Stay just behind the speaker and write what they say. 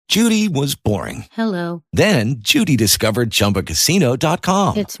Judy was boring. Hello. Then Judy discovered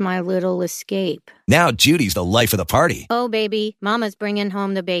ChumbaCasino.com. It's my little escape. Now Judy's the life of the party. Oh, baby, mama's bringing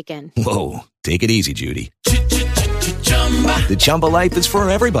home the bacon. Whoa, take it easy, Judy. The Chumba life is for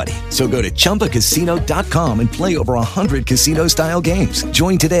everybody. So go to ChumbaCasino.com and play over 100 casino-style games.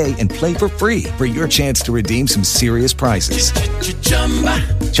 Join today and play for free for your chance to redeem some serious prizes.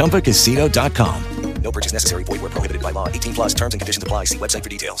 ChumbaCasino.com. No purchase necessary. Void where prohibited by law. 18 plus terms and conditions apply. See website for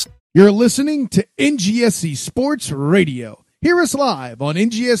details. You're listening to NGSC Sports Radio. Hear us live on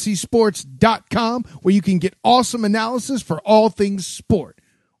NGSCSports.com, where you can get awesome analysis for all things sport.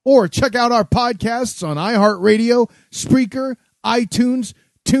 Or check out our podcasts on iHeartRadio, Spreaker, iTunes,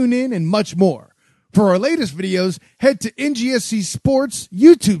 TuneIn, and much more. For our latest videos, head to NGSC Sports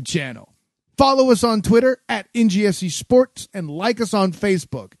YouTube channel. Follow us on Twitter at NGSC Sports and like us on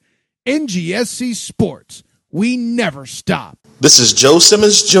Facebook. NGSC Sports. We never stop. This is Joe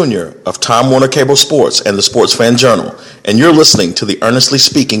Simmons Jr. of Time Warner Cable Sports and the Sports Fan Journal, and you're listening to the Earnestly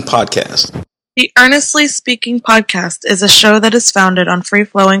Speaking podcast. The Earnestly Speaking podcast is a show that is founded on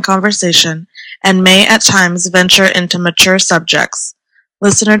free-flowing conversation and may at times venture into mature subjects.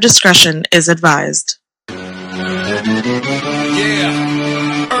 Listener discretion is advised. Yeah,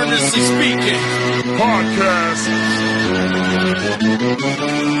 Earnestly Speaking podcast.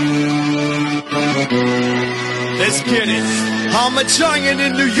 Let's get it. I'm a giant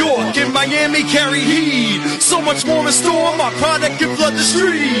in New York, in Miami carry heat. So much more in store, my product can flood the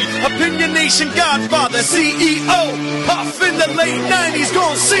street. Opinion Nation Godfather, CEO. Puff in the late 90s,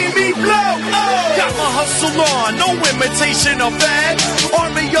 gon' see me blow. Oh, got my hustle on, no imitation or fad.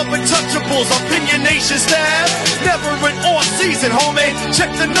 Army of untouchables, Opinion Nation staff. Never an off season, homie, check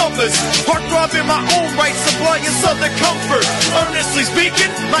the numbers. Heart throb in my own right, supplying southern comfort. Earnestly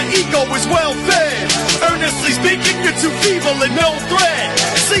speaking, my ego is well fed. Earnestly speaking, you're too feeble and no threat.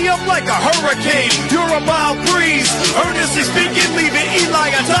 See, I'm like a hurricane, you're a mild breeze. Earnestly speaking, leaving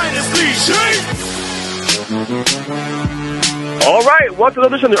Eli a dynasty. Shake! All right, welcome to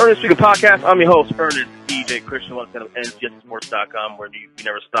the edition of the Earnestly Speaking podcast. I'm your host, Ernest DJ Christian, once again of NGSsports.com, where you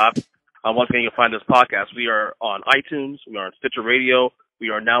never stop. Once again, you'll find this podcast. We are on iTunes, we are on Stitcher Radio, we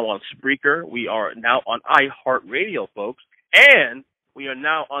are now on Spreaker, we are now on iHeartRadio, folks, and we are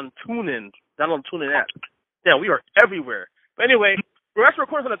now on TuneIn, down on TuneIn app. Yeah, we are everywhere. But anyway, we're actually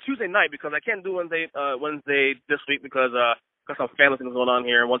recording on a Tuesday night because I can't do Wednesday this week because some family things going on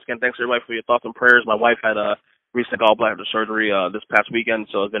here. Once again, thanks everybody for your thoughts and prayers. My wife had a recent gallbladder surgery this past weekend,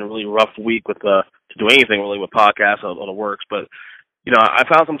 so it's been a really rough week with to do anything really with podcasts or the works. But you know, I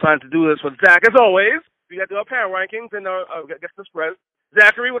found some time to do this with Zack as always. We got to do our power rankings and get the spread.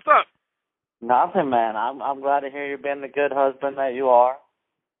 Zachary, what's up? Nothing, man. I'm glad to hear you've been the good husband that you are.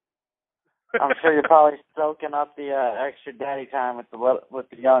 I'm sure you're probably soaking up the extra daddy time with the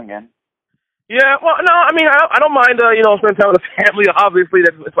youngin. Yeah, well, no, I mean, I don't mind, spending time with the family. Obviously,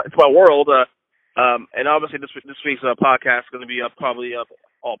 it's my world. And obviously, this week's podcast is going to be probably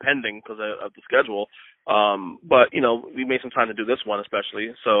all pending because of the schedule. But, we made some time to do this one,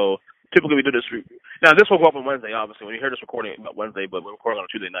 especially. So typically we do this. Now, this will go up on Wednesday, obviously. When you hear this recording about Wednesday, but we're recording on a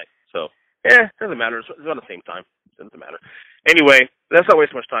Tuesday night. So, it doesn't matter. It's on the same time. It doesn't matter. Anyway, let's not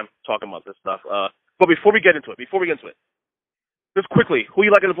waste too much time talking about this stuff. But before we get into it, just quickly, who you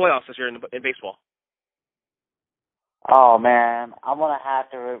like in the playoffs this year in baseball? Oh, man, I'm going to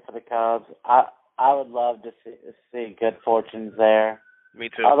have to root for the Cubs. I would love to see good fortunes there. Me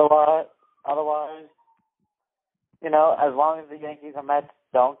too. Otherwise, as long as the Yankees and Mets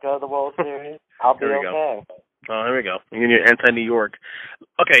don't go to the World Series, I'll be okay. Oh, here we go. You're anti-New York.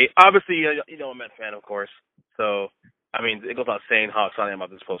 Okay, obviously, I'm a Mets fan, of course. So, I mean, it goes without saying how excited I am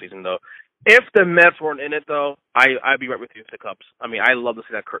about this postseason, though. If the Mets weren't in it, though, I'd be right with you with the Cubs. I mean, I love to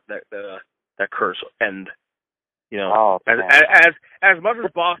see that curse end. As much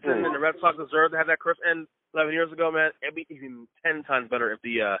as Boston and the Red Sox deserve to have that curse end 11 years ago, man, it'd be even 10 times better if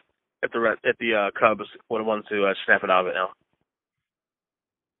the Cubs would have won to snap it out of it now.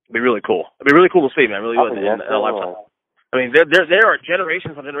 It'd be really cool. It'd be really cool to see, man. It really would in a lifetime. I mean, there are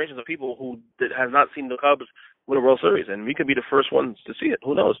generations and generations of people who have not seen the Cubs win a World Series, and we could be the first ones to see it.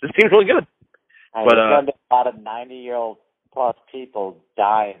 Who knows? This team's really good. But a lot of 90-year-old plus people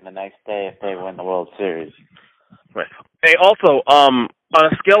die the next day if they win the World Series. Right. Hey, also, on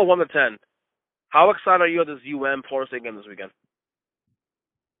a scale of 1 to 10, how excited are you at this Florida State game this weekend?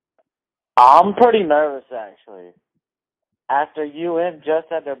 I'm pretty nervous, actually. After just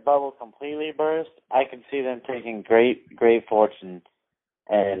had their bubble completely burst, I can see them taking great fortune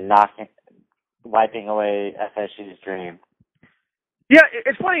and wiping away FSU's dream. Yeah,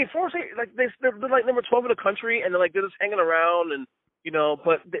 it's funny. Florida State, they're like number 12 in the country, and they're just hanging around, and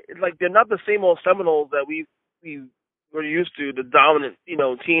but they're not the same old Seminoles that we were used to, the dominant,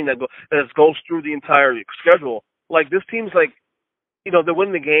 team that goes through the entire schedule. Like, this team's like, they're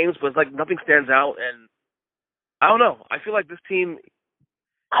winning the games, but it's like nothing stands out, and I don't know. I feel like this team,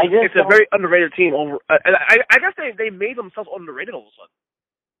 it's a very underrated team. I guess they made themselves underrated all of a sudden.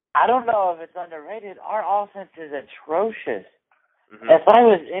 I don't know if it's underrated. Our offense is atrocious. Mm-hmm. If I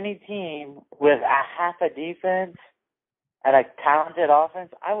was any team with a half a defense and a talented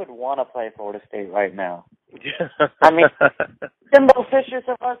offense, I would want to play Florida State right now. I mean, Jimbo Fisher's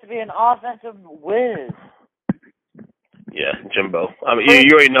supposed to be an offensive whiz. Yeah, Jimbo. I mean,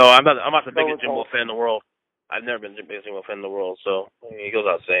 you already know I'm not the biggest Jimbo fan in the world. I've never been the biggest Jimbo fan in the world, so he goes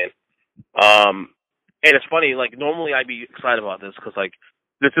out saying. And it's funny. Like, normally I'd be excited about this because, like,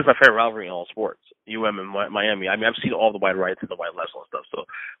 this is my favorite rivalry in all sports. UM and Miami. I mean, I've seen all the wide rights and the wide lefts and stuff. So,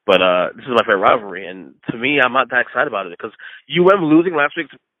 but this is my favorite rivalry, and to me, I'm not that excited about it because UM losing last week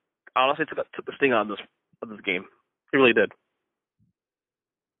honestly took the sting out of this game. It really did.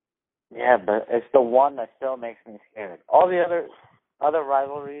 Yeah, but it's the one that still makes me scared. All the other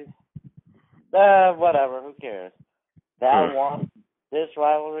rivalries, whatever. Who cares? That one, this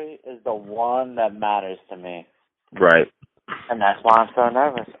rivalry is the one that matters to me. Right. And that's why I'm so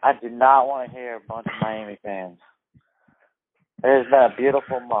nervous. I do not want to hear a bunch of Miami fans. It has been a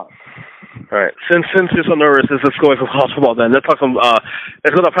beautiful month. All right. Since you're so nervous, let's go into college football then. Let's talk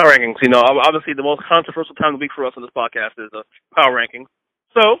let's go to power rankings. Obviously the most controversial time of the week for us on this podcast is the power rankings.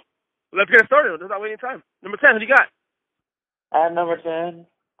 So let's get started. There's not waiting time. Number 10, who do you got? At number 10,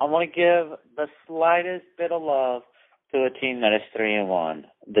 I want to give the slightest bit of love to a team that is 3-1,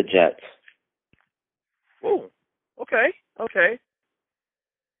 the Jets. Ooh. Okay.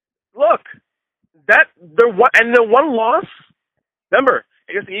 Look, their one loss. Remember,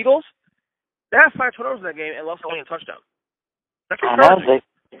 against the Eagles, they had 5 turnovers in that game and lost only a touchdown. That's encouraging.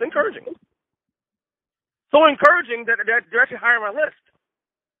 It's encouraging. So encouraging that they're actually higher on my list.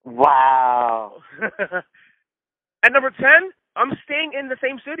 Wow. At number 10, I'm staying in the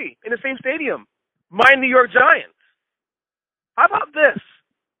same city, in the same stadium. My New York Giants. How about this?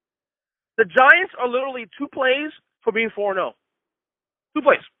 The Giants are literally 2 plays for being 4-0. 2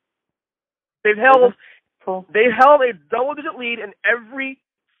 plays. They've held a double-digit lead in every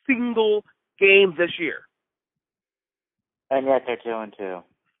single game this year. And yet they're 2-2.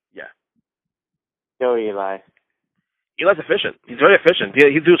 Yeah. Go Eli. Eli's efficient. He's very efficient.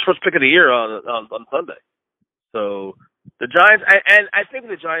 He threw his first pick of the year on Sunday. So the Giants, and I think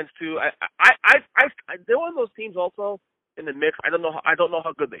the Giants too. They're one of those teams also in the mix. I don't know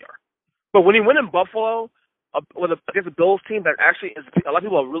how good they are. But when you win in Buffalo against a Bills team that actually is, a lot of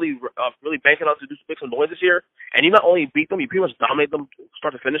people are really banking on to make some noise this year, and you not only beat them, you pretty much dominate them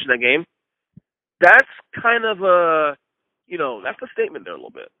start to finish in that game. That's kind of that's a statement there a little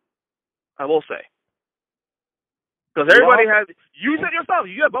bit, I will say. Because everybody you said yourself,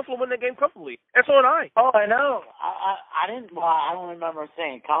 you had Buffalo win that game comfortably, and so did I. Oh, I know. I didn't. Well, I don't remember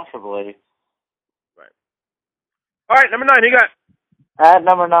saying comfortably. Right. All right, number 9, who you got? At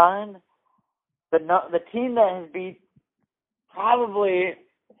number 9, the team that has beat probably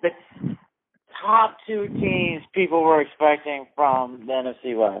the top 2 teams people were expecting from the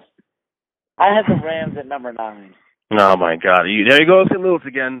NFC West. I had the Rams at number 9. Oh my God! There you go, St. Louis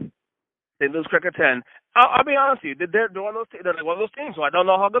again. St. Louis crack at 10. I'll be honest with you. They're one of those teams, so I don't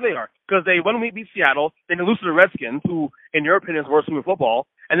know how good they are. Because one week beat Seattle, then they lose to the Redskins, who, in your opinion, is worse than football,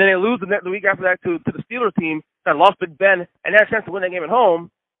 and then they lose the week after that to the Steelers team that lost Big Ben and had a chance to win that game at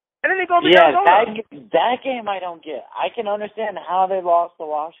home, and then they go to Arizona. That game I don't get. I can understand how they lost to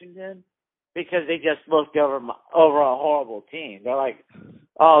Washington because they just looked over a horrible team. They're like,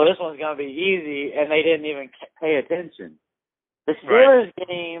 oh, this one's going to be easy, and they didn't even pay attention. The Steelers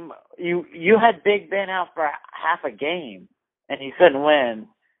game, you had Big Ben out for half a game, and he couldn't win.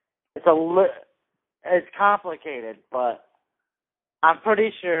 It's complicated, but I'm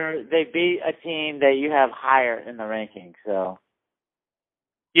pretty sure they beat a team that you have higher in the rankings. So.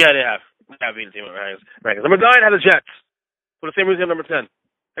 Yeah, they have. They have beat a team in the rankings. Number 9 had the Jets for the same reason. Number 10,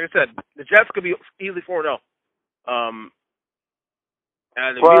 like I said, the Jets could be easily 4-0.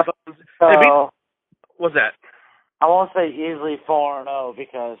 What's that? I won't say easily 4-0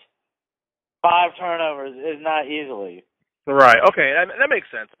 because 5 turnovers is not easily. Right. Okay, that makes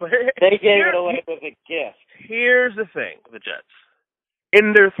sense. But they gave it away with a gift. Here's the thing: the Jets,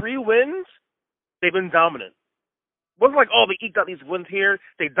 in their 3 wins, they've been dominant. It wasn't like, oh, they eked out these wins here.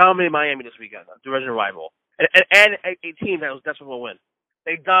 They dominated Miami this weekend, a division rival, and a team that was desperate to win.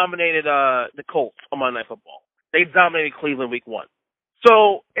 They dominated the Colts on Monday Night Football. They dominated Cleveland week 1.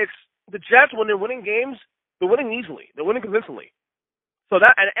 So it's the Jets when they're winning games. They're winning easily. They're winning convincingly. So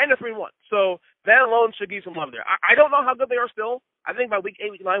that and they're 3-1. So that alone should give some love there. I don't know how good they are still. I think by week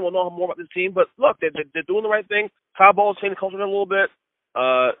 8, week 9, we'll know more about this team. But look, they're doing the right thing. Todd Bowles changed the culture a little bit.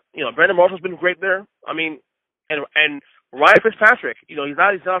 Brandon Marshall's been great there. I mean, and Ryan Fitzpatrick, he's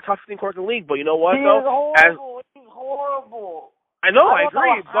not a top 15 quarterback in the league, but you know what? He's horrible. He's horrible. I know, I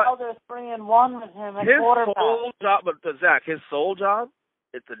agree. Know how they're 3-1 with him at quarterback. Sole job, but Zach, his sole job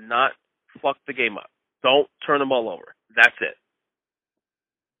is to not fuck the game up. Don't turn the ball over. That's it.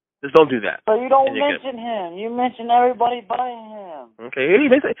 Just don't do that. So you don't mention him. You mention everybody but him. Okay. He's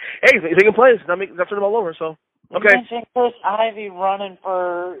taking plays. Not turning the ball over, so. Okay. You mentioned Chris Ivy running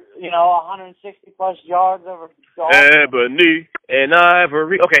for, 160-plus yards over Dolphins. Ebony and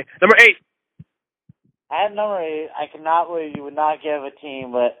Ivory. Okay, number 8. At number 8, I cannot believe you would not give a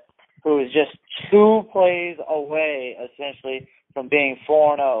team who is just 2 plays away, essentially, from being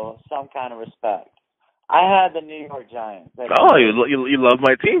 4-0 some kind of respect. I had the New York Giants. Oh, you love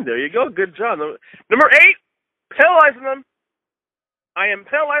my team. There you go. Good job. Number 8, penalizing them. I am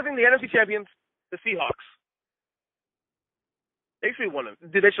penalizing the NFC champions, the Seahawks. They should have won them.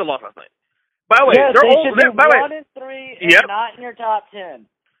 They should have lost last night. By the way, yes, they're they old. Should be by the way, 1-3 and not in your top 10.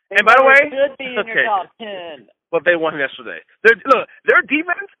 And by the way, should be in your top 10. But they won yesterday. Their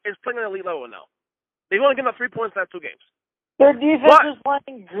defense is playing at an elite level now. They've only given up 3 points in the last 2 games. Their defense was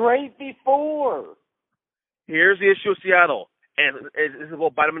playing great before. Here's the issue with Seattle, and this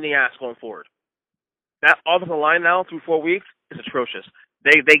will bite them in the ass going forward. That offensive line now through 4 weeks is atrocious.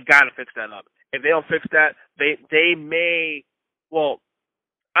 They got to fix that up. If they don't fix that, they may. Well,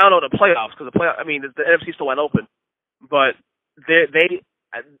 I don't know the playoffs because the NFC is still wide open, but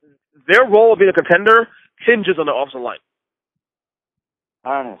their role of being a contender hinges on the offensive line.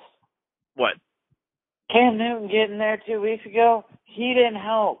 Ernest. What? Cam Newton getting there 2 weeks ago, he didn't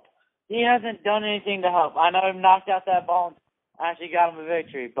help. He hasn't done anything to help. I know he knocked out that ball and actually got him a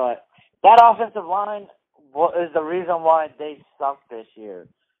victory, but that offensive line is the reason why they suck this year.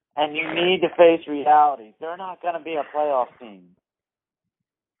 And you need to face reality. They're not going to be a playoff team.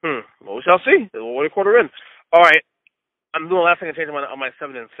 Well, we shall see. We're a quarter in. All right. I'm doing the last thing I changed on my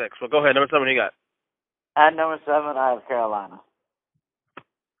 7 and 6. Well, go ahead. Number 7, who you got? At number 7, I have Carolina.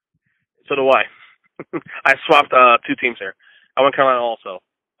 So do I. I swapped 2 teams here. I went Carolina also.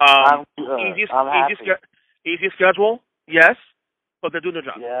 Easiest schedule, yes, but they're doing their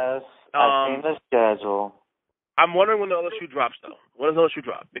job. Yes, I've seen the schedule. I'm wondering when the other shoe drops, though. When does the other shoe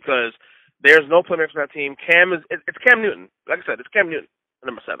drop? Because there's no playmakers for that team. It's Cam Newton. Like I said, it's Cam Newton,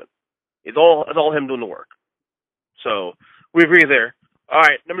 number 7. It's all him doing the work. So we agree there. All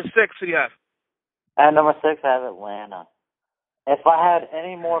right, number 6, who do you have? At number 6, I have Atlanta. If I had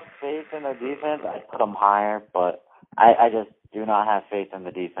any more faith in their defense, I'd put them higher, but I just do not have faith in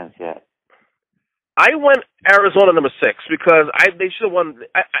the defense yet. I went Arizona number 6 because they should have won.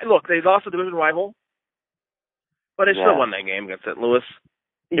 Look, they lost a division rival, but they should have won that game against St. Louis.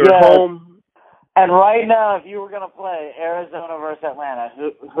 You're at home. And right now, if you were going to play Arizona versus Atlanta,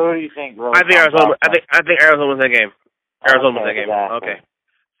 who do you think really? I think Arizona. I think Arizona wins that game. Arizona wins that game. Exactly. Okay.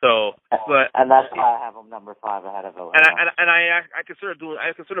 So, and that's why I have them number 5 ahead of Atlanta. And I consider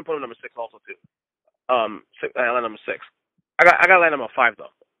putting them number 6 also too. Atlanta number 6. I got Atlanta number 5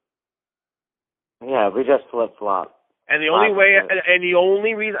 though. Yeah, we just flip flop. And the only way, and the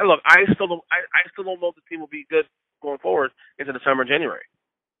only reason, look, I still don't know if the team will be good going forward into December, January.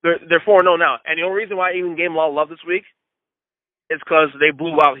 They're 4-0 now, and the only reason why I even gave them a lot of love this week is because they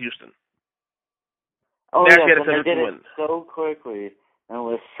blew out Houston. Oh yes, and they did it so quickly and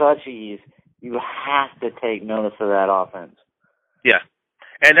with such ease. You have to take notice of that offense. Yeah,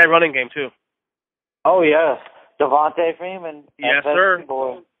 and that running game too. Oh yes, Devontae Freeman. Yes, sir.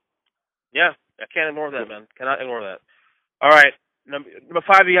 Boy. Yeah, I can't ignore that, man. Cannot ignore that. All right, number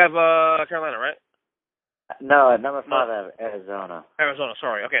 5, you have Carolina, right? No, at number 5 I have Arizona. Arizona,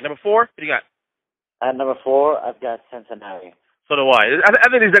 sorry. Okay, number 4, what do you got? At number 4, I've got Cincinnati. So do I. I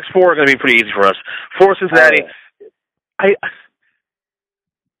think these next 4 are going to be pretty easy for us. 4 Cincinnati. Oh, yeah.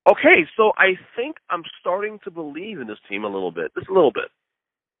 Okay, so I think I'm starting to believe in this team a little bit. Just a little bit.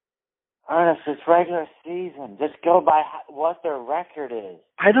 Ernest, it's regular season. Just go by what their record is.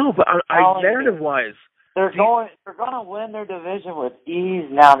 I know, but narrative-wise, they're going to win their division with ease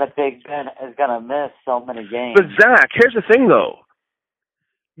now that Big Ben is going to miss so many games. But Zach, here's the thing, though,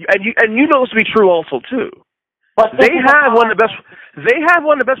 and you know this to be true also too. But they have one of the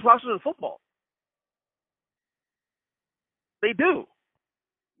best rosters in football. They do.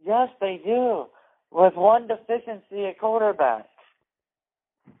 Yes, they do. With one deficiency at quarterback.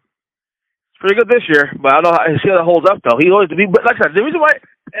 Pretty good this year, but I don't know how that holds up though. He always be, but like I said, the reason why,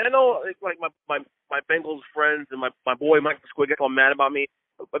 and I know like my my Bengals friends and my boy Mike the Squid get all mad at me,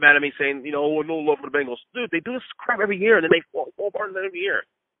 saying, no love for the Bengals. Dude, they do this crap every year, and then they fall apart every year.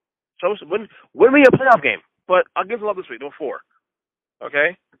 So win me a playoff game. But I'll give them love this week. Number 4.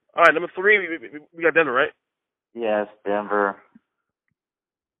 Okay? All right, number 3, we got Denver, right? Yes, Denver.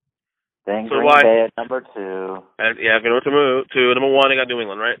 Then So Green Bay at number 2. And, yeah, if you know what to move to number 1, I got New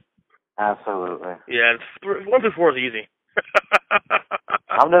England, right? Absolutely. Yeah, 1 through 4 is easy.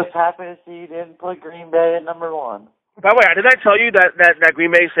 I'm just happy to see you didn't put Green Bay at number 1. By the way, did I tell you that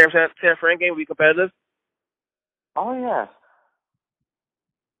Green Bay San Fran game will be competitive? Oh, yes.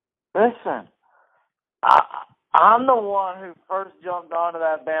 Listen, I'm the one who first jumped onto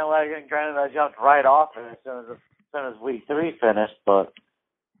that bandwagon. Granted, I jumped right off it as soon as week 3 finished, but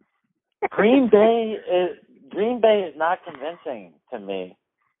Green Bay is not convincing to me.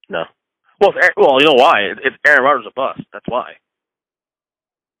 No. Well, you know why? It's Aaron Rodgers a bust. That's why.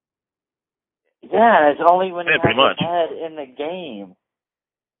 Yeah, it's only when you have much. your head in the game.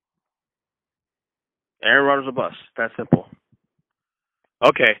 Aaron Rodgers a bust. That's simple.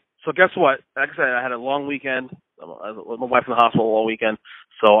 Okay, so guess what? Like I said, I had a long weekend. I was with my wife in the hospital all weekend,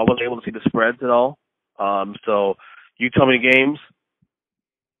 so I wasn't able to see the spreads at all. So you tell me the games,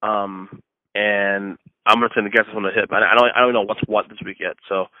 and I'm gonna send the guesses on the hip. I don't know what's what this week yet.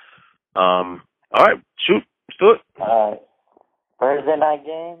 So, all right, shoot, let's do it. All right, Thursday night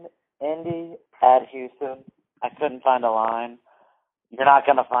game, Indy at Houston. I couldn't find a line. You're not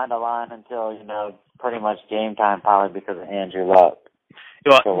gonna find a line until pretty much game time, probably because of Andrew Luck.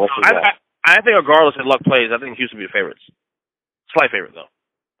 You know, so what you got? I think regardless if Luck plays, I think Houston will be favorites. Slight favorite though.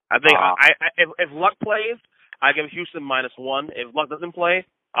 I think if Luck plays, I give Houston -1. If Luck doesn't play,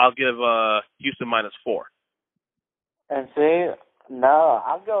 I'll give Houston -4. And see, no,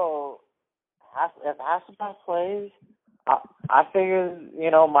 I'll go. If Hasselbeck plays, I figure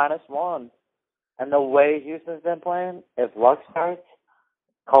 -1. And the way Houston's been playing, if Luck starts,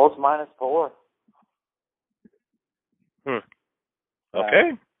 Colts -4.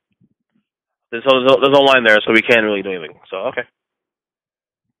 Okay. There's no line there, so we can't really do anything. So okay.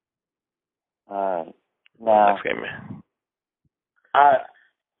 Now, next game. I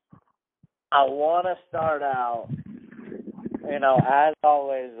want to start out, as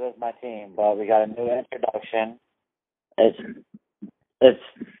always with my team, but we got a new introduction. It's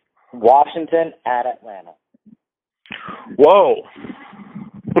Washington at Atlanta. Whoa.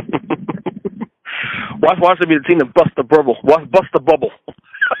 Watch Washington be the team that bust the bubble. Bust the bubble.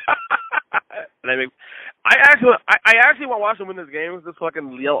 I actually want Washington win this game just so I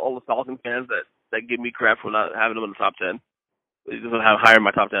can yell at all the Falcons fans that give me crap for not having them in the top 10. They just have higher in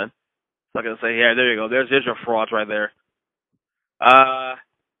my top 10. So I'm going to say, yeah, there you go. There's your frauds right there. I'm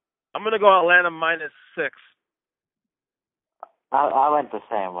going to go Atlanta -6. I went the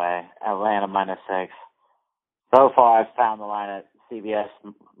same way. Atlanta -6. So far, I've found the line at CBS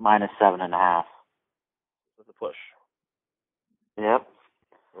 -7.5. That's a push. Yep.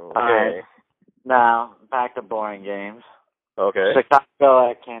 Okay. All right. Now, back to boring games. Okay.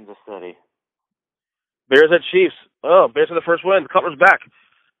 Chicago at Kansas City. Bears at Chiefs. Oh, Bears for the first win. Cutler's back.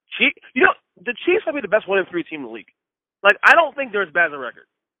 The Chiefs might be the best 1-3 team in the league. Like, I don't think they're as bad as a record.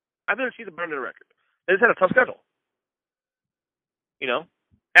 I think the Chiefs are better than a record. They just had a tough schedule.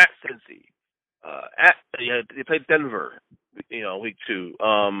 At Cincy. They played Denver, week 2.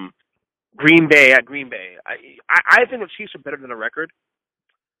 Green Bay at Green Bay. I think the Chiefs are better than a record.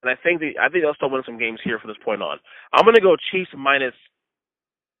 And I think they'll still win some games here from this point on. I'm going to go Chiefs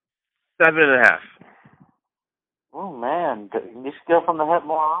 -7.5. Oh man, you go from the hip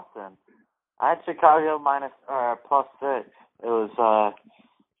more often. I had Chicago +6. It was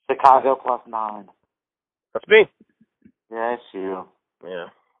Chicago +9. That's me. Yeah, it's you. Yeah,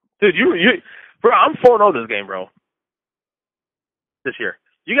 dude, you, bro. I'm 4-0 this game, bro. This year,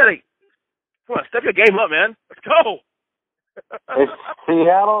 you gotta come on, step your game up, man. Let's go. It's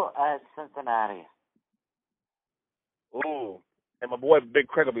Seattle at Cincinnati. Ooh, and my boy Big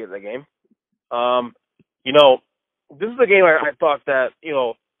Craig will be at that game. This is a game I thought that,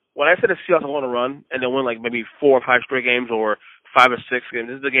 when I said the Seahawks are going to run and they'll win like maybe 4 or 5 straight games or 5 or 6 games,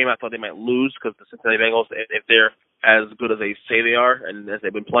 this is a game I thought they might lose because the Cincinnati Bengals, if they're as good as they say they are and as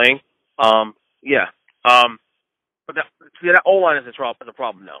they've been playing, but that O-line is a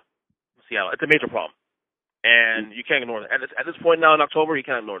problem now. Seattle, it's a major problem. And you can't ignore that. At this point now in October, you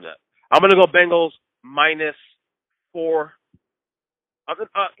can't ignore that. I'm going to go Bengals -4. 4.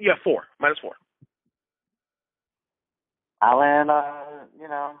 -4. I win,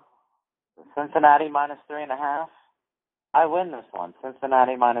 Cincinnati -3.5. I win this one.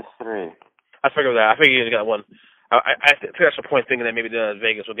 Cincinnati -3. I figured that. I figured you got one. I think that's the point, thinking that maybe the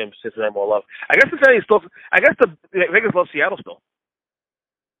Vegas will give Cincinnati more love. I guess Cincinnati still. I guess the Vegas loves Seattle still.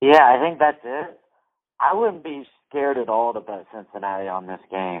 Yeah, I think that's it. I wouldn't be scared at all to bet Cincinnati on this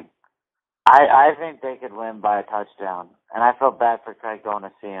game. I think they could win by a touchdown, and I feel bad for Craig going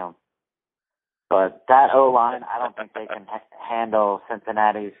to see him. But that O-line, I don't think they can handle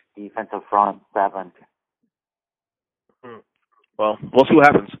Cincinnati's defensive front seven. Well, we'll see what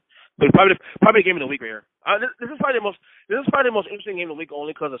happens. But probably a game of the week right here. This is probably the most interesting game of the week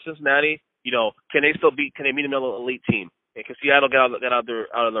only because of Cincinnati. You know, can they meet another elite team? And can Seattle get out of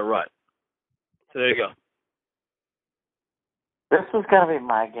their rut? So there you go. This is going to be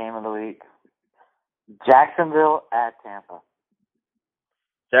my game of the week. Jacksonville at Tampa.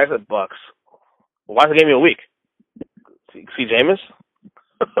 Jackson Bucks. Well, why is the game of the week? See Jameis?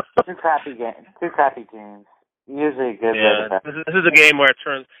 Two crappy teams. Usually good. Yeah, this is a game where it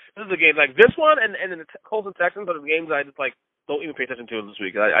turns. This is a game like this one and the Colts and Texans are the games I just like don't even pay attention to this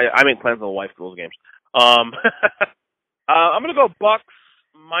week. I make plans with my wife for those games. I'm gonna go Bucks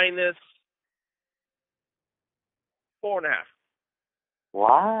minus 4.5.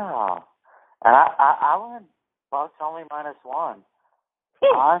 Wow. And I went Bucks only -1.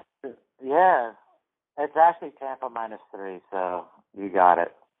 Honestly, yeah. It's actually Tampa -3, so you got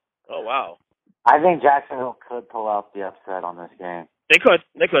it. Oh wow. I think Jacksonville could pull out the upset on this game. They could.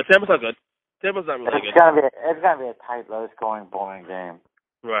 Tampa's not good. Tampa's not really good. It's gonna be a tight, low-scoring, boring game.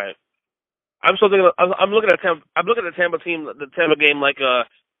 Right. I'm still thinking. I'm looking at Tampa. I'm looking at the Tampa team, the Tampa game, like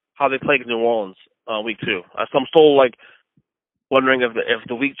how they played New Orleans week 2. So I'm still like wondering if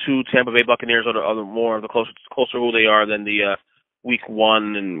the week 2 Tampa Bay Buccaneers are the more of the closer who they are than the week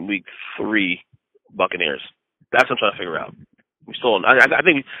 1 and week 3 Buccaneers. That's what I'm trying to figure out. We still. I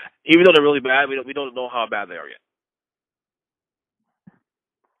think even though they're really bad, we don't know how bad they are yet.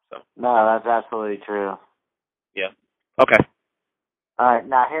 So. No, that's absolutely true. Yeah. Okay. All right,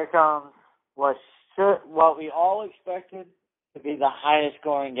 now here comes what we all expected to be the highest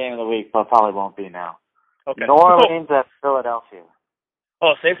scoring game of the week, but probably won't be now. Okay. New Orleans at Philadelphia.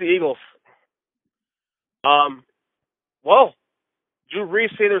 Oh, save the Eagles. Well, Drew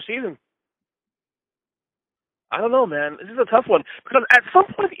Brees say their season. I don't know, man. This is a tough one because at some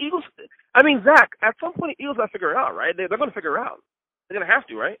point the Eagles. I mean, Zack. At some point the Eagles got to figure it out, right? They're going to figure it out. They're going to have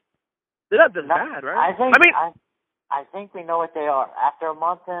to, right? They're not that bad, right? I think we know what they are. After a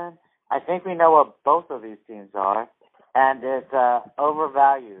month in, I think we know what both of these teams are, and it's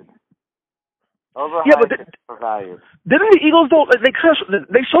overvalued. Overvalued. Didn't the Eagles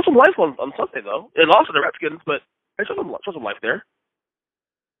they showed some life on Sunday though? They lost to the Redskins, but they showed some life there.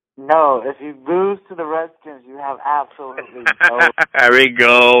 No, if you lose to the Redskins, you have absolutely no. There we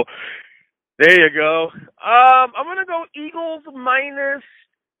go. There you go. I'm gonna go Eagles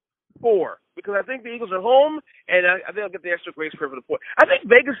 -4 because I think the Eagles are home, and I think I'll get the extra grace period for the point. I think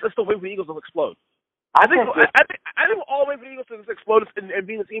Vegas is still waiting for the Eagles to explode. I think we're all waiting for the Eagles to explode and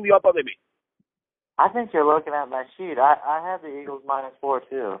being the team you all thought they'd be. I think you're looking at my sheet. I have the Eagles -4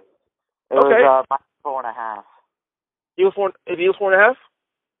 too. It was -4.5. Eagles 4.5.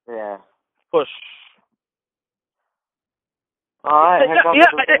 Yeah. Push. All right. I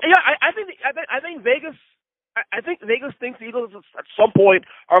think Vegas. I think Vegas thinks the Eagles at some point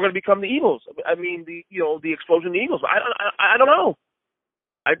are going to become the Eagles. I mean, the explosion of the Eagles. I don't know.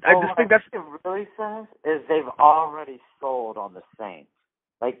 I just think that's. What it really says is they've already sold on the Saints.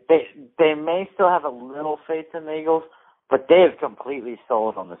 Like they may still have a little faith in the Eagles, but they have completely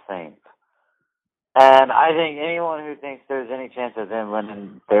sold on the Saints. And I think anyone who thinks there's any chance of them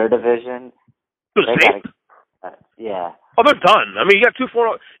winning their division, yeah. Oh, they're done. I mean, you got two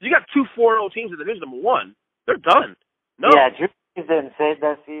 4-0 teams in the division. Number 1, they're done. No. Yeah, Drew didn't save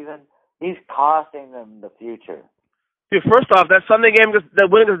that season. He's costing them the future. Dude, first off, that Sunday game, that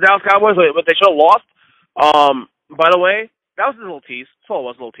win against the Dallas Cowboys, but they should have lost. By the way, that was a little tease. That's all it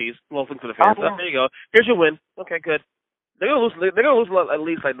was, a little tease, a little thing for the fans. Oh, yeah. There you go. Here's your win. Okay, good. They're gonna lose. They're gonna lose at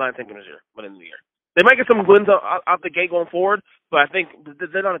least like 9-10 games this year, by the end of the year. They might get some wins out the gate going forward, but I think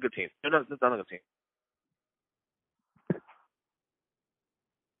they're not a good team. They're not a good team.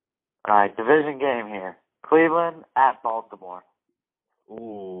 All right, division game here. Cleveland at Baltimore.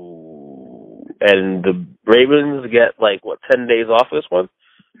 Ooh. And the Ravens get, 10 days off this one?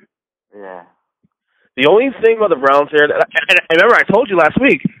 Yeah. The only thing about the Browns here, and remember I told you last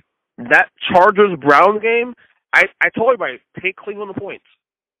week, that Chargers-Browns game, I told everybody, take Cleveland the points.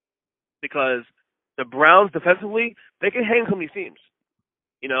 Because the Browns defensively, they can hang some of these teams.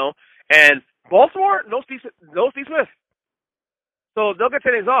 And Baltimore, no Steve Smith. So they'll get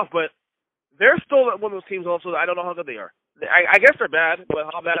 10 days off, but they're still one of those teams also that I don't know how good they are. I guess they're bad,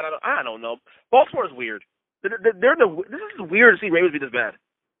 but how bad, I don't know. Baltimore is weird. This is weird to see Ravens be this bad.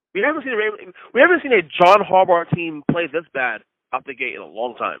 We haven't seen a John Harbaugh team play this bad out the gate in a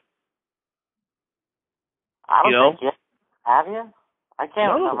long time. I don't think you have you? I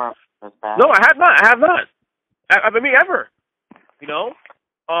can't remember this bad. No, I have not. I mean, ever. You know?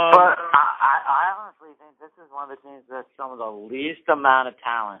 But I honestly think this is one of the teams that's some of the least amount of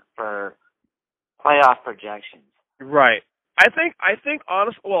talent for playoff projections. Right. I think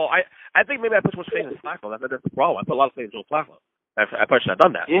honestly, well, I think maybe I put too much faith in Flacco. That's the problem. I put a lot of faith in Joe Flacco. I probably should have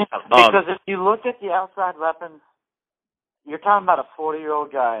done that. Yeah, because if you look at the outside weapons, you're talking about a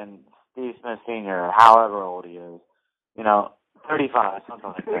 40-year-old guy and Steve Smith Sr., or however old he is, 35, something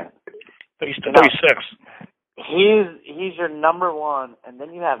like that. He's 36. He's your number one, and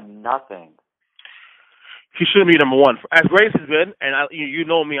then you have nothing. He shouldn't be number one. As great as he's been, and you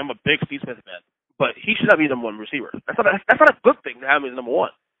know me, I'm a big Steve Smith fan, but he should not be number one receiver. That's not a good thing to have him as number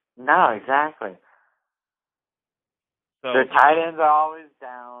one. No, exactly. So, their tight ends are always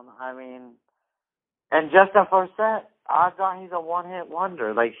down. I mean, and Justin Forsett, odds are he's a one-hit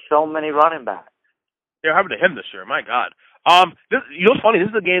wonder, like so many running backs. They're happening to him this year. My God. You know what's funny? This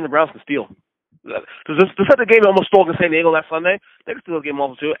is the game the Browns can steal. Because this is the game they almost stole against San Diego last Sunday. They can steal the game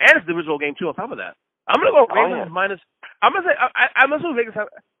also too, and it's the divisional game too. On top of that, I'm gonna go Ravens minus. I'm gonna go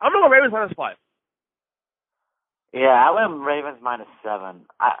Ravens minus 5. Yeah, I went Ravens minus 7.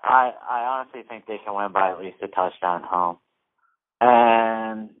 I honestly think they can win by at least a touchdown home.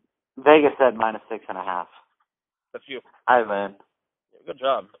 And Vegas said minus 6.5. That's you. I win. Good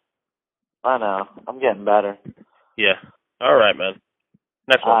job. I know. I'm getting better. Yeah. All right, man.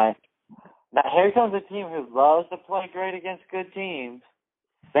 Next one. Now, here comes a team who loves to play great against good teams.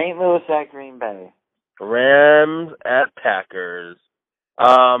 St. Louis at Green Bay. Rams at Packers.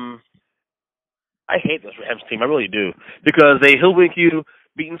 I hate this Rams team. I really do. Because they hoodwink you,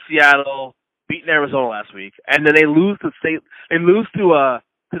 beating Seattle, beating Arizona last week, and then they lose to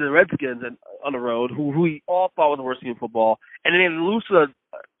the Redskins on the road, who we all thought was the worst team in football, and then they lose to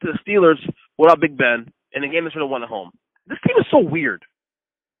the Steelers without Big Ben in a game they should have won at home. This team is so weird.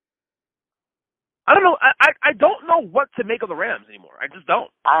 I don't know. I don't know what to make of the Rams anymore. I just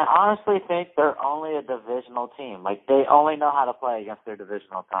don't. I honestly think they're only a divisional team. Like, they only know how to play against their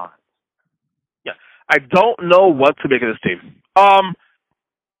divisional opponents. Yeah. I don't know what to make of this team. I'm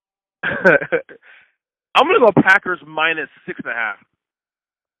going to go Packers minus 6.5.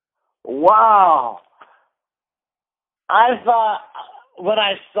 Wow. I thought, when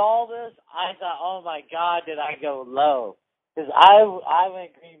I saw this, I thought, oh my God, did I go low? Because I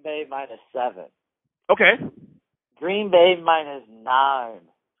went Green Bay minus 7. Okay. Green Bay minus 9.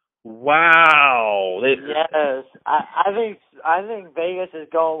 Wow. Yes. I think Vegas is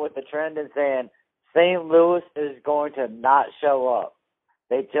going with the trend and saying St. Louis is going to not show up.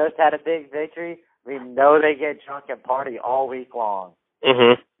 They just had a big victory. We know they get drunk and party all week long.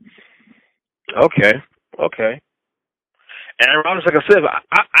 Mm-hmm. Okay. And Rodgers, like I said,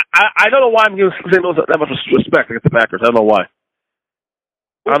 I don't know why I'm giving St. Louis that much respect against the Packers. I don't know why.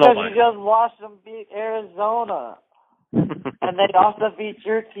 Because you just watched them beat Arizona. And they also beat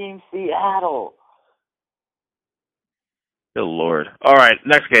your team, Seattle. Good Lord. All right,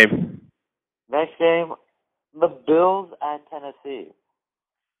 next game. Next game, the Bills at Tennessee.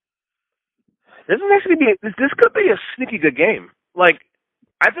 This could be a sneaky good game. Like,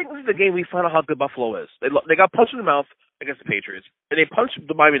 I think this is the game we find out how good Buffalo is. They got punched in the mouth against the Patriots, and they punched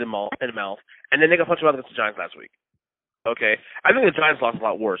the Miami in the mouth, and then they got punched in the mouth against the Giants last week. Okay? I think the Giants lost a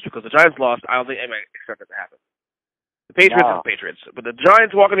lot worse, because the Giants lost, I don't think anybody expected that to happen. The Patriots are the Patriots. But the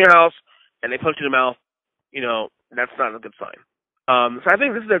Giants walk in your house, and they punch you in the mouth, that's not a good sign. So I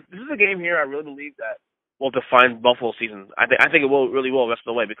think this is a game here I really believe that will define Buffalo's season. I think it really will the rest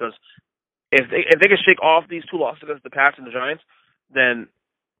of the way, because if they can shake off these two losses against the Pats and the Giants, then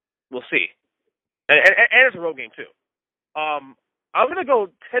we'll see. And it's a road game, too. I'm going to go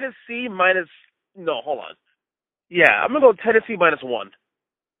Tennessee minus... No, hold on. Yeah, I'm going to go Tennessee minus 1.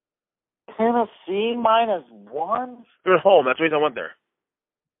 Tennessee minus 1? They're at home. That's the reason I went there.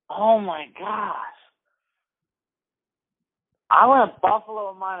 Oh, my gosh. I went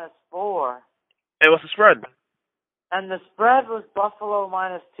Buffalo minus 4. And what's the spread? And the spread was Buffalo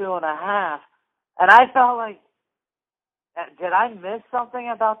minus 2.5. And I felt like, did I miss something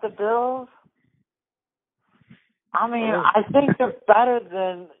about the Bills? I mean, I think they're better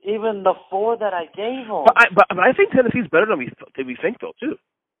than even the 4 that I gave them. But I think Tennessee's better than we think, though, too.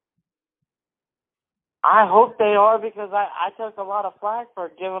 I hope they are, because I took a lot of flack for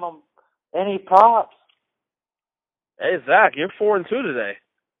giving them any props. Hey, Zach, you're 4-2 today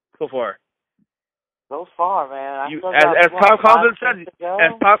so far. So far, man. As Tom Coughlin said,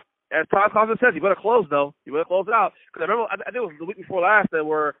 as Todd Coughlin says, you better close though. You better close it out. Because I remember, I think it was the week before last that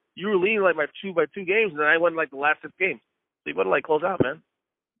where you were leading like by two games, and then I went like the last 6 games. So you better like close out, man.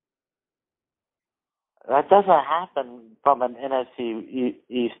 That doesn't happen from an NFC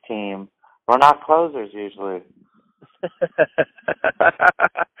East team. We're not closers usually.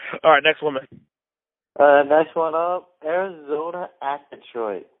 All right, next one, man. Next one up, Arizona at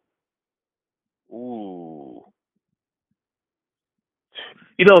Detroit. Ooh.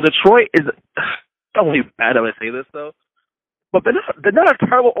 You know, Detroit is don't be bad when I say this though, but they're not a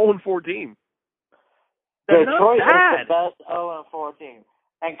terrible 0-4 team. They're Detroit not bad. is the best 0-4 team.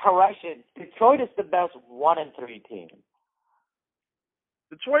 And correction, Detroit is the best 1-3 team.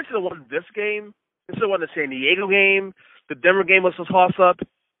 Detroit should have won this game. They should have won the San Diego game. The Denver game was a toss-up.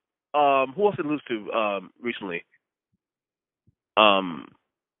 Who else did they lose to recently?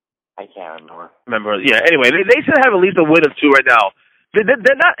 I can't remember. Yeah. Anyway, they should have at least a win or 2 right now. They're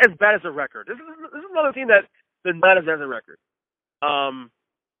not as bad as their record. This is another team that they're not as bad as their record. Now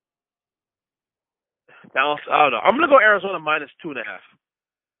I don't know. I'm gonna go Arizona -2.5.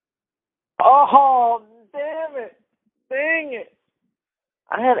 Oh, damn it! Dang it!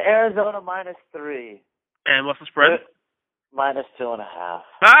 I had Arizona -3. And what's the spread? -2.5.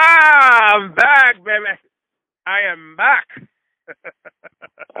 Ah, I'm back, baby. I am back.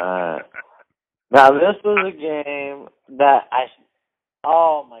 Now, this was a game that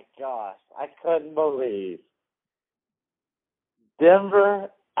oh my gosh, I couldn't believe. Denver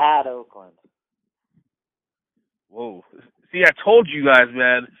at Oakland. Whoa. See, I told you guys,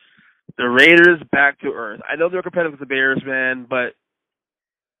 man, the Raiders back to earth. I know they're competitive with the Bears, man, but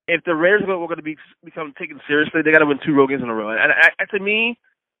if the Raiders were going to become taken seriously, they got to win 2 road games in a row. And to me,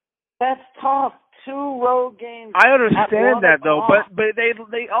 that's tough. 2 road games. I understand that though, but they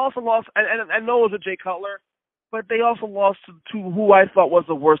also lost. And I know it was with Jay Cutler, but they also lost to who I thought was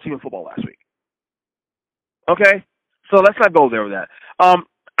the worst team in football last week. Okay, so let's not go there with that. I'm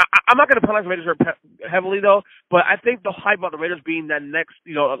not going to penalize the Raiders heavily though, but I think the hype about the Raiders being that next,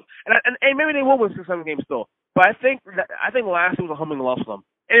 and maybe they will win 6-7 games still. But I think last week was a humbling loss for them.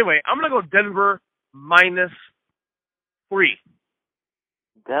 Anyway, I'm going to go Denver -3.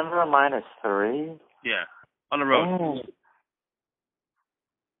 Denver -3? Yeah, on the road. Oh.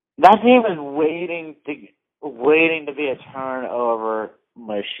 That team is waiting to be a turnover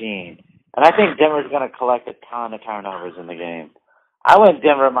machine. And I think Denver's going to collect a ton of turnovers in the game. I went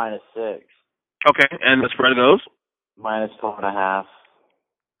Denver -6. Okay, and the spread goes? -4.5.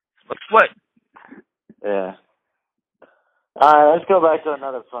 Let's split. Yeah. All right, let's go back to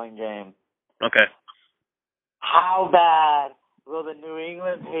another fun game. Okay. How bad will the New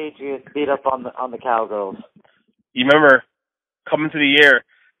England Patriots beat up on the Cowgirls? You remember coming to the year,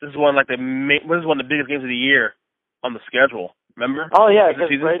 this is one of the biggest games of the year on the schedule. Remember? Oh yeah, because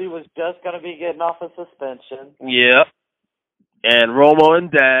Brady was just going to be getting off a suspension. Yep. And Romo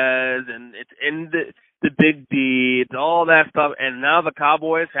and Dez, and it's in the Big D, and all that stuff, and now the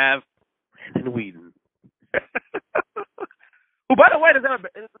Cowboys have Brandon Whedon. Who, by the way, it's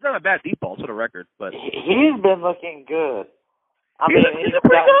not a bad deep ball, for the record, but he's been looking good. I mean, he's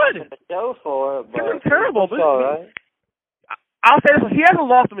pretty good. To show for it, but he's been terrible, but all right. I'll say this: he hasn't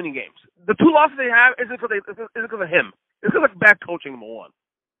lost many games. The 2 losses they have isn't because of him. It's because of bad coaching, number 1.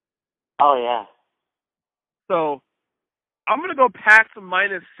 Oh yeah. So I'm gonna go Pats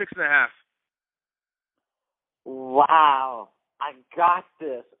 -6.5. Wow, I got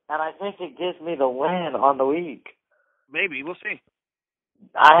this, and I think it gives me the win on the week. Maybe we'll see.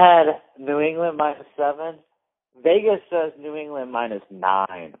 I had New England -7. Vegas says New England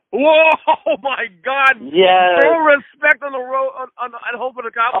 -9. Whoa, my God! Yeah. Full respect on the road on home for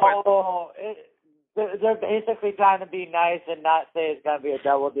the Cowboys. Oh, they're basically trying to be nice and not say it's gonna be a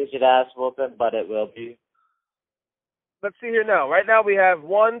double-digit ass whooping, but it will be. Let's see here now. Right now we have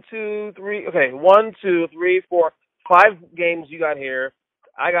 1, 2, 3. Okay, 1, 2, 3, 4, 5 games you got here.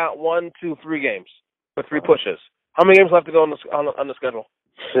 I got 1, 2, 3 games with 3 pushes. How many games left to go on the schedule?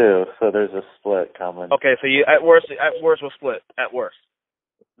 2. So there's a split coming. Okay, so you at worst we'll split. At worst.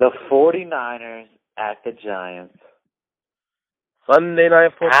 The 49ers at the Giants. Sunday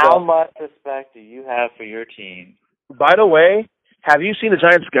Night Football. How much respect do you have for your team? By the way, have you seen the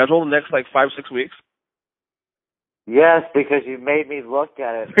Giants' schedule the next 5-6 weeks? Yes, because you made me look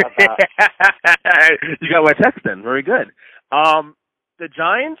at it. You got my text then. Very good. The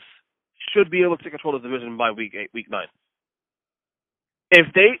Giants should be able to take control of the division by week 9.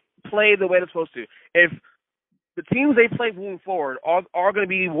 If they play the way they're supposed to, if the teams they play moving forward are going to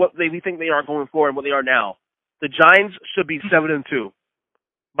be what we think they are going forward and what they are now, the Giants should be 7-2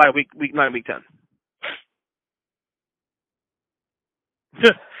 by week 9, week 10.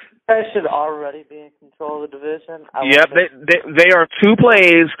 guys should already be in control of the division. They are 2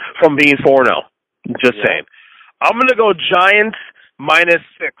 plays from being 4-0. Just saying. I'm going to go Giants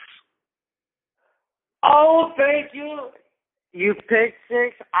 -6. Oh, thank you. You picked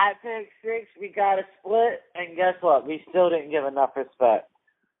 6. I picked 6. We got a split. And guess what? We still didn't give enough respect.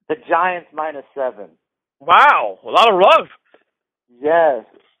 The Giants -7. Wow. A lot of love. Yes.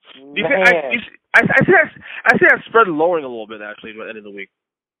 I see that spread lowering a little bit, actually, at the end of the week.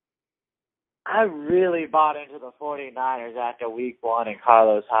 I really bought into the 49ers after week 1 and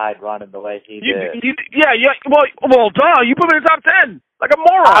Carlos Hyde running the way he did. Well, duh, you put him in the top 10. Like a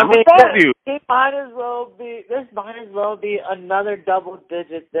moron. What's wrong with you? This might as well be another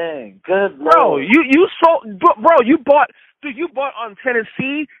double-digit thing. Good Bro, Lord. you bought on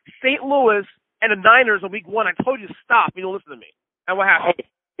Tennessee, St. Louis, and the Niners in week 1. I told you to stop. You don't listen to me. And what happened? Hey,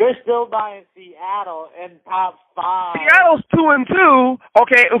 you're still buying Seattle in top 5. Seattle's 2-2.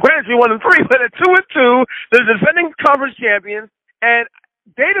 Okay, granted, 1-3, but at 2-2, they're the defending conference champions, and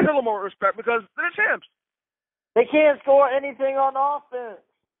they deserve a little more respect because they're champs. They can't score anything on offense.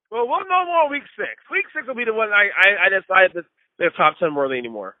 Well, we'll know more week 6. Week 6 will be the one I decide that they're top 10 worthy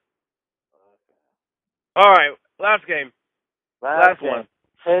anymore. All right, last game. Last one.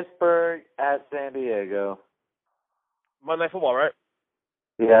 Pittsburgh at San Diego. Monday Night Football, right?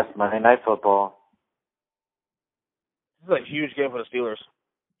 Yes, Monday Night Football. This is a huge game for the Steelers.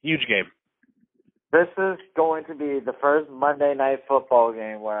 Huge game. This is going to be the first Monday Night Football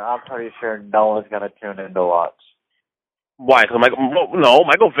game where I'm pretty sure no one's going to tune in to watch. Why? Because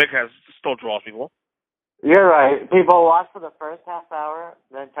Michael Vick still draws people. You're right. People watch for the first half hour,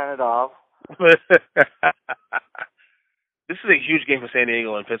 then turn it off. This is a huge game for San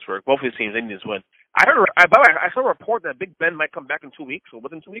Diego and Pittsburgh. Both of these teams, they need to win. By the way, I saw a report that Big Ben might come back in 2 weeks, or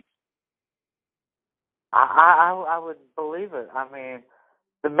within 2 weeks. I would believe it. I mean,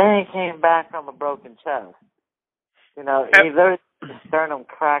 the man came back from a broken chest. You know, either his sternum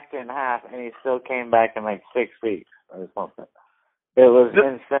cracked in half, and he still came back in like 6 weeks or something. It was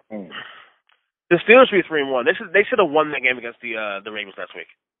insane. The Steelers should be 3-1. They should have won that game against the Ravens last week.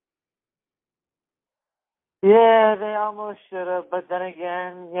 Yeah, they almost should have, but then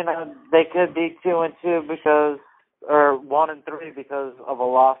again, you know, they could be 2-2 or 1-3 because of a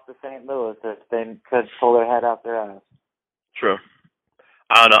loss to St. Louis if they could pull their head out their ass. True.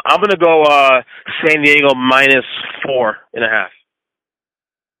 I don't know. I'm gonna go San Diego -4.5.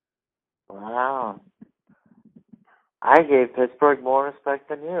 Wow. I gave Pittsburgh more respect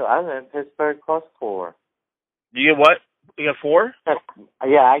than you. I went Pittsburgh +4. You get what? You got 4?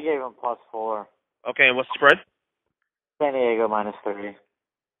 Yeah, I gave them +4. Okay, and what's the spread? San Diego -3.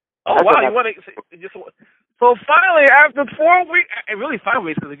 Oh, wow, you want to... So finally, after 4 weeks, really 5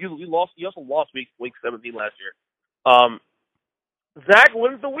 weeks, because you also lost week 17 last year. Zack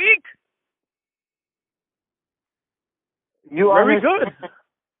wins the week. Very good.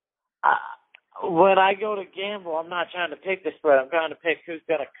 When I go to gamble, I'm not trying to pick the spread. I'm trying to pick who's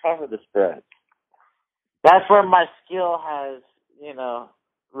going to cover the spread. That's where my skill has,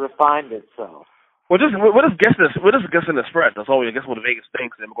 refined itself. Well, we're just guessing the spread. That's all we guess what the Vegas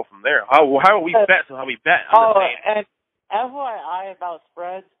thinks, and then we'll go from there. How we bet? So how we bet? And FYI about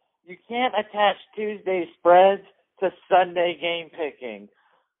spreads, you can't attach Tuesday spreads to Sunday game picking.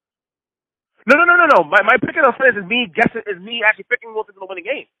 No. My picking on spreads is me actually picking what's going to win a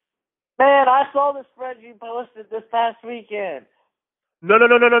game. Man, I saw the spread you posted this past weekend. No. No,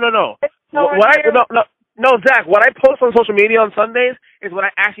 Zach. What I post on social media on Sundays is what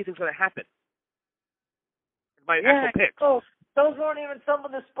I actually think is going to happen. My actual picks. Those weren't even some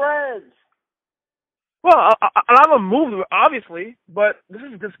of the spreads. Well, I have a move, obviously, but this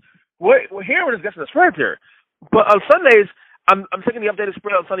is just we're just guessing the spreads here. But on Sundays, I'm taking the updated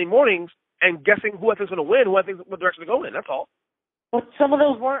spread on Sunday mornings and guessing who I think is going to win, what direction to go in. That's all. But some of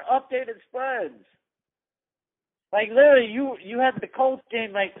those weren't updated spreads. Like literally, you had the Colts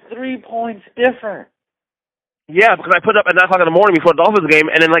game like 3 points different. Yeah, because I put it up at 9 o'clock in the morning before the Dolphins game,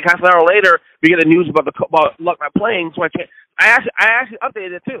 and then like half an hour later, we get the news about Luck not playing. So I actually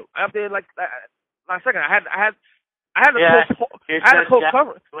updated it too. I updated like last second. I had the Colts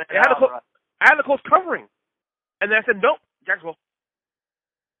covering. I had the Colts covering, and then I said nope, Jacksonville.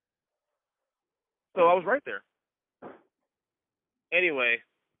 So I was right there. Anyway,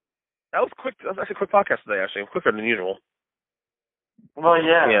 that was quick. That was actually a quick podcast today. Actually, quicker than usual. Well,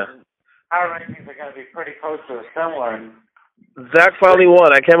 yeah. Yeah. Our rankings are going to be pretty close to a similar. Zach finally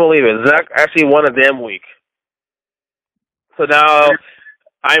won. I can't believe it. Zach actually won a damn week. So now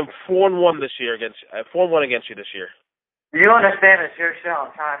I'm 4-1 this year against 4-1 against you this year. You understand it's your show.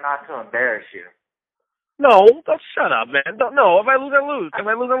 I'm trying not to embarrass you. No, don't shut up, man. Don't. No, if I lose, I lose. If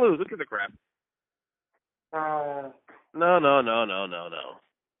I lose, I lose. Look at the crap. No.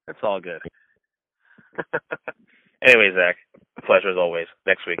 It's all good. Anyway, Zach, pleasure as always.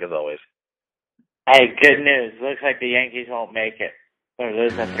 Next week as always. Hey, good news. Looks like the Yankees won't make it. They're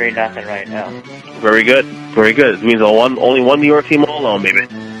losing 3-0 right now. Very good. Very good. It means only one New York team all alone, baby.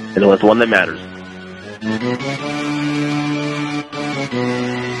 And it's the one that matters.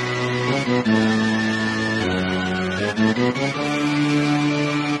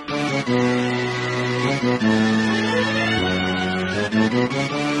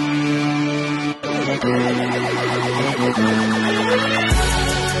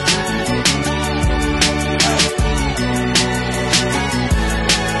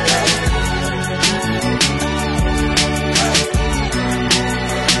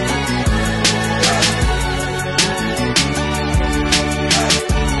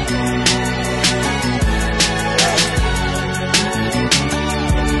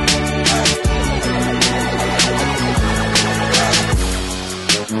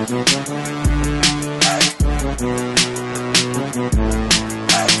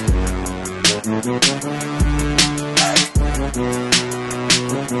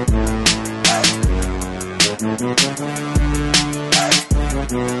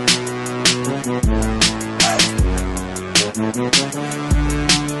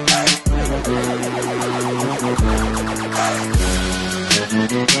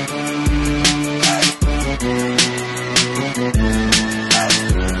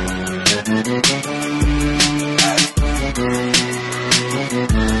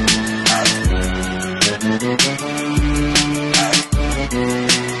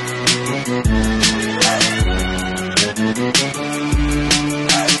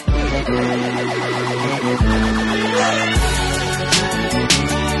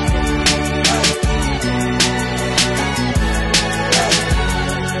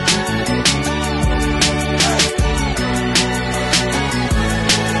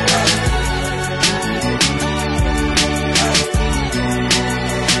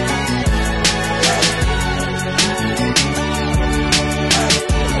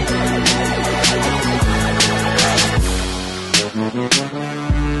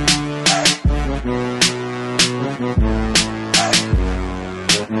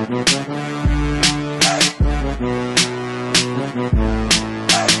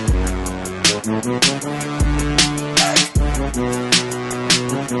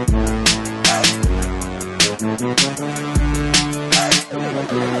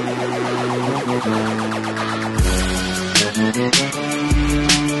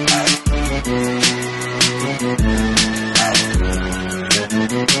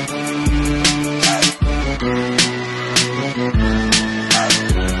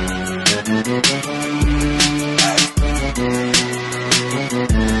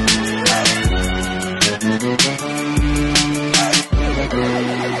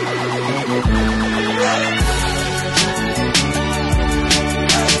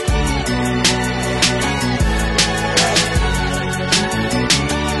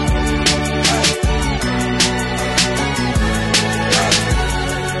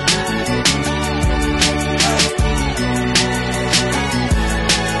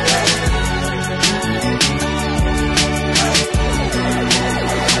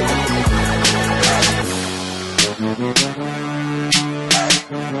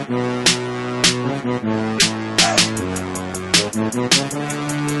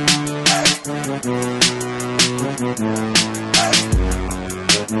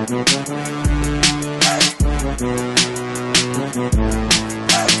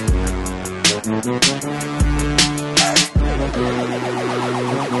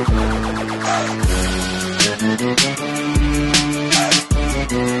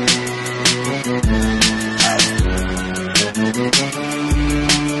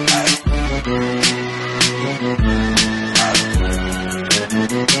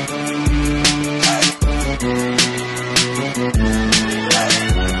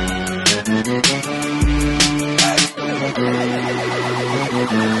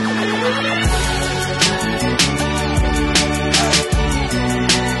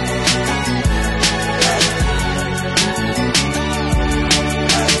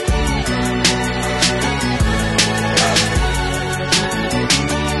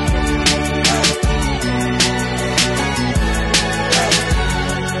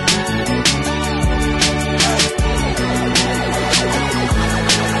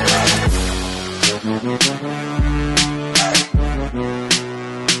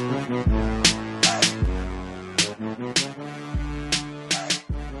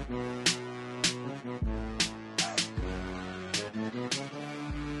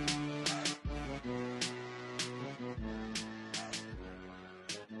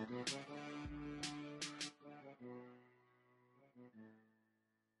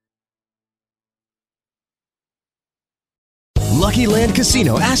 Lucky Land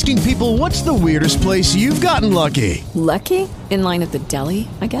Casino, asking people, what's the weirdest place you've gotten lucky? Lucky? In line at the deli,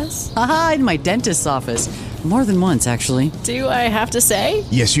 I guess? Aha, in my dentist's office. More than once, actually. Do I have to say?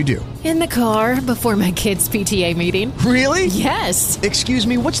 Yes, you do. In the car before my kids' PTA meeting. Really? Yes. Excuse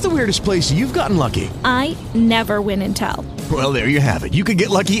me, what's the weirdest place you've gotten lucky? I never win and tell. Well, there you have it. You can get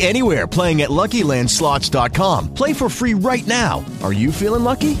lucky anywhere, playing at LuckyLandSlots.com. Play for free right now. Are you feeling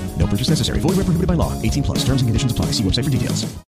lucky? No purchase necessary. Void where prohibited by law. 18 plus. Terms and conditions apply. See website for details.